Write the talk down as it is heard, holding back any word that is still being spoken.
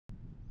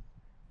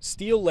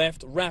Steel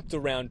left wrapped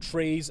around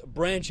trees,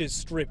 branches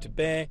stripped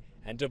bare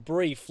and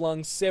debris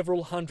flung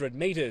several hundred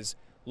metres.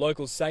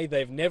 Locals say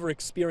they've never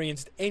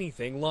experienced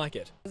anything like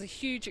it. There was a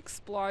huge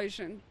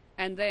explosion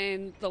and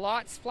then the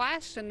lights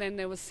flashed and then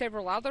there were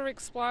several other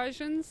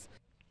explosions.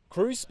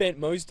 Crews spent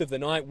most of the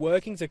night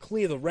working to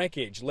clear the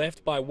wreckage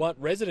left by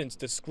what residents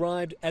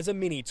described as a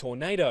mini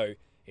tornado.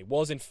 It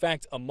was in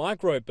fact a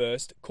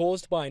microburst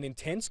caused by an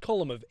intense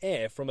column of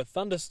air from a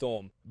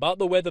thunderstorm. But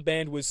the weather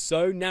band was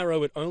so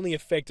narrow it only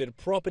affected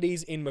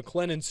properties in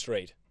McLennan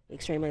Street.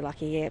 Extremely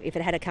lucky, yeah. If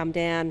it had come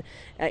down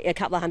a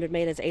couple of hundred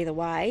metres either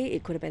way,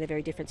 it could have been a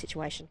very different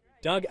situation.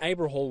 Doug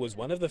Abrahall was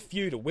one of the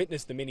few to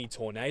witness the mini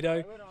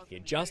tornado. He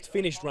had just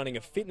finished running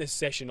a fitness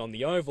session on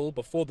the oval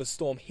before the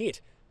storm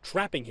hit,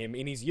 trapping him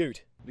in his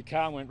ute. The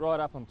car went right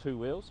up on two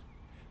wheels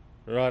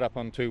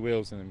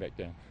and then back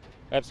down.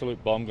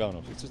 Absolute bomb going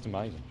off. It's just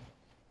amazing.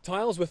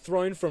 Tiles were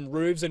thrown from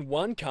roofs and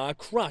one car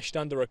crushed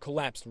under a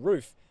collapsed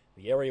roof.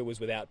 The area was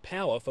without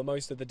power for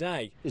most of the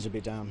day. It's a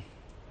bit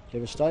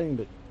devastating,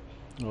 but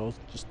well,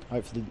 just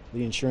hope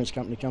the insurance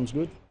company comes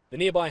good. The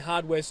nearby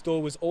hardware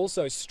store was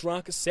also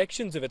struck,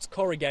 sections of its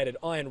corrugated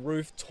iron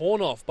roof torn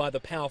off by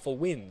the powerful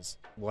winds.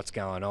 What's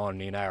going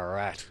on in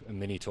Ararat, a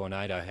mini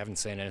tornado? Haven't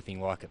seen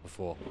anything like it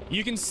before.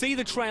 You can see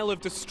the trail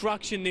of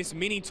destruction this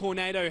mini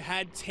tornado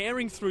had,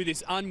 tearing through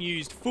this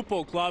unused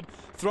football club,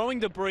 throwing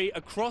debris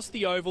across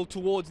the oval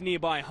towards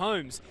nearby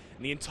homes.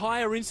 And the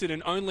entire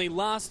incident only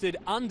lasted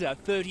under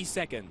 30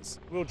 seconds.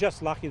 We were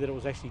just lucky that it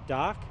was actually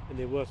dark and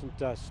there wasn't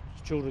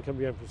children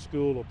coming home from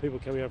school or people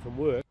coming home from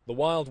work. The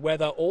wild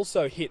weather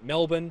also hit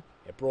Melbourne.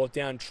 It brought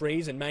down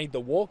trees and made the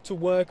walk to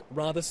work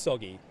rather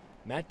soggy.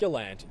 Matt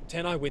Gallant,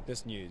 10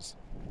 Eyewitness News.